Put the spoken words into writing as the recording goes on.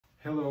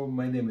Hello,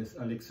 my name is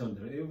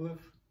Alexander Ivlev.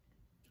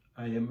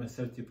 I am a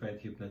certified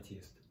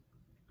hypnotist.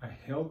 I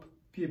help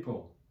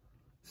people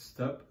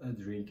stop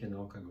drinking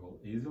alcohol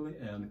easily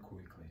and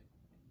quickly.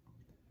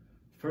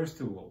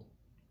 First of all,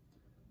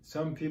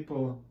 some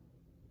people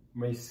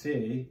may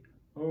say,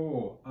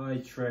 oh, I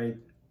tried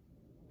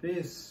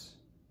this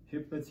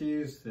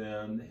hypnotist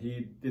and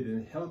he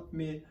didn't help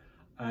me.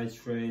 I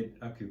tried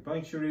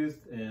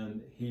acupuncturist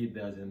and he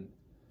doesn't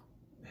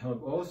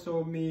help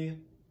also me.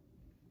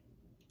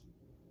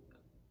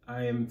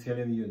 I am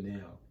telling you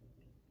now,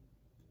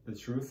 the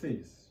truth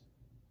is,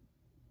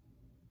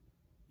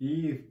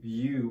 if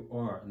you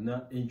are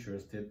not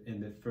interested in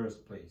the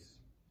first place,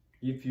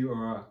 if you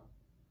are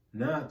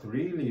not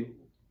really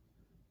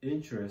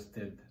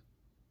interested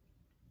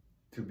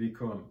to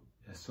become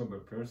a sober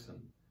person,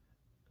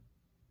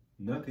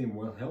 nothing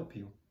will help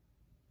you,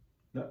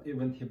 not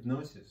even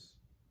hypnosis.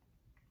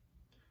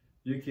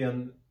 You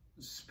can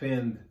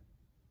spend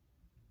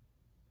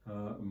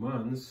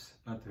months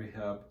at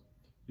rehab.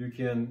 You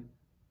can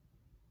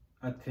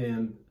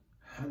attend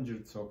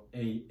hundreds of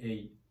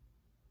AA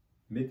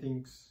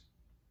meetings.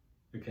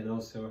 You can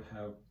also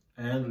have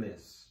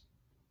endless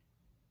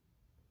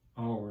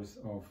hours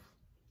of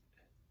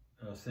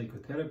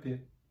psychotherapy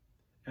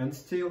and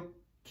still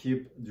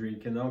keep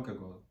drinking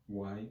alcohol.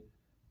 Why?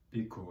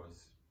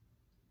 Because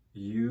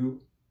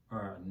you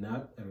are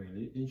not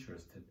really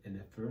interested in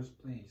the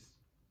first place.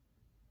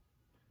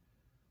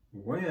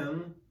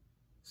 When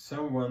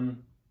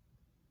someone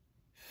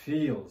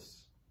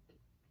feels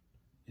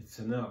it's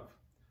enough,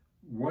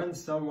 when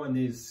someone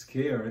is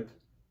scared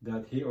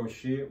that he or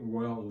she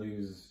will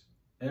lose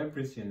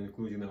everything,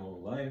 including their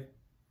own life,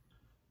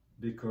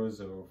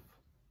 because of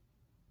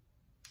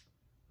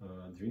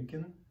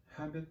drinking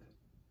habit,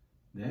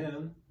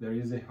 then there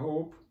is a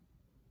hope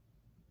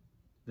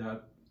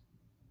that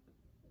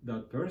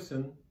that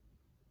person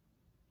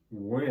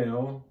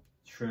will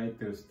try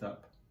to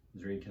stop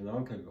drinking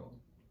alcohol.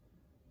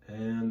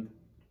 And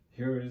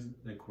here is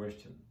the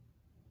question: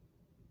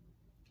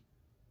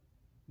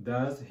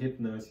 does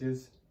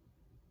hypnosis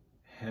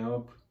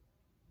help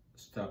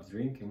stop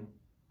drinking?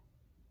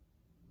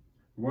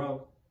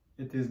 Well,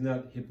 it is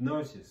not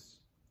hypnosis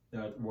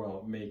that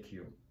will make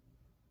you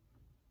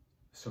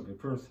a sober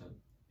person.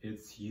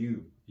 It's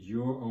you,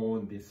 your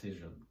own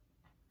decision.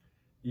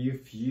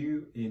 If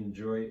you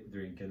enjoy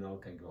drinking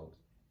alcohol,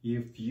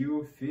 if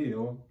you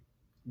feel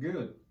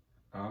good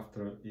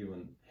after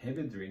even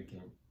heavy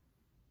drinking,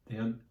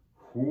 then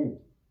who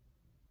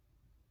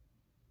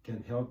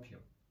can help you?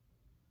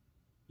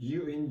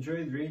 You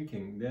enjoy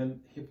drinking, then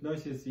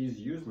hypnosis is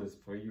useless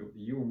for you.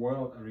 You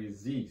will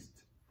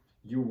resist.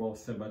 You will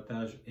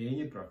sabotage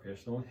any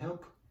professional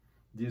help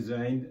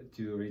designed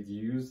to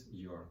reduce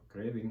your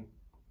craving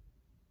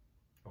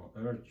or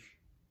urge.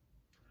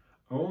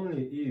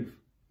 Only if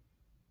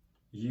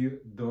you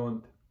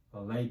don't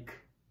like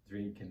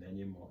drinking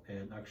anymore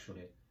and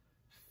actually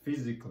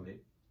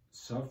physically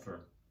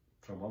suffer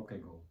from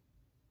alcohol,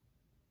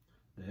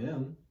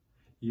 then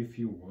if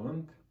you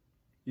want,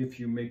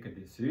 if you make a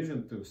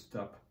decision to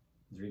stop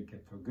drinking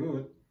for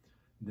good,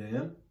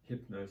 then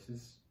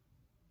hypnosis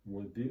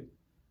will be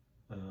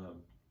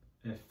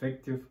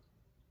effective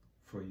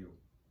for you.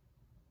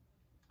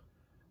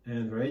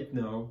 And right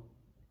now,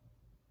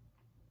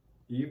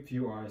 if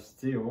you are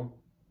still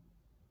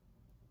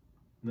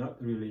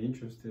not really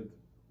interested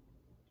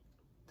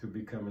to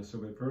become a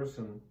sober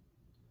person,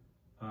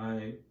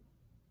 I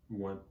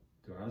want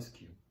to ask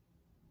you,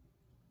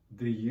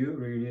 do you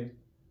really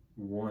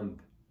want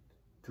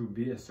to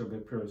be a sober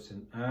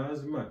person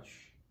as much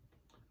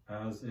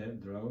as a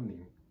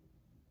drowning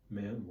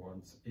man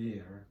wants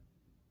air?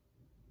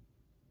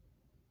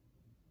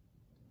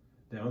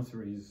 The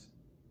answer is,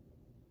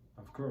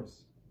 of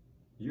course,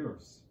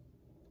 yours.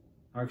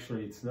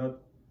 Actually, it's not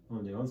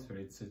only answer,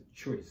 it's a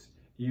choice.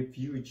 If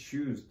you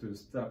choose to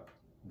stop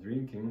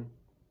drinking,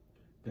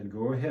 then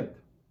go ahead.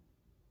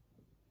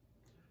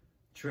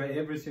 Try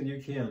everything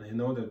you can in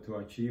order to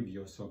achieve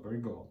your sober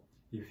goal.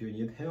 If you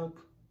need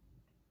help,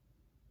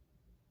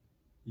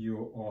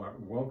 you are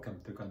welcome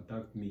to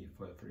contact me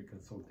for a free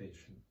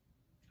consultation.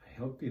 I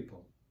help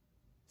people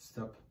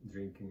stop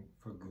drinking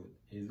for good,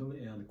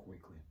 easily and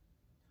quickly.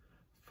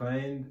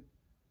 Find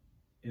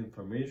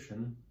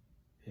information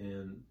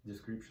in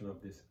description of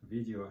this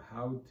video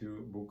how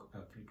to book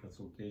a free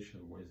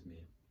consultation with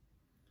me.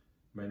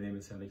 My name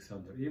is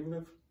Alexander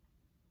Ivlev.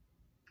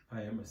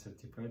 I am a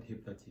certified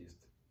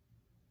hypnotist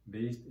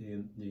based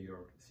in New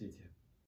York City.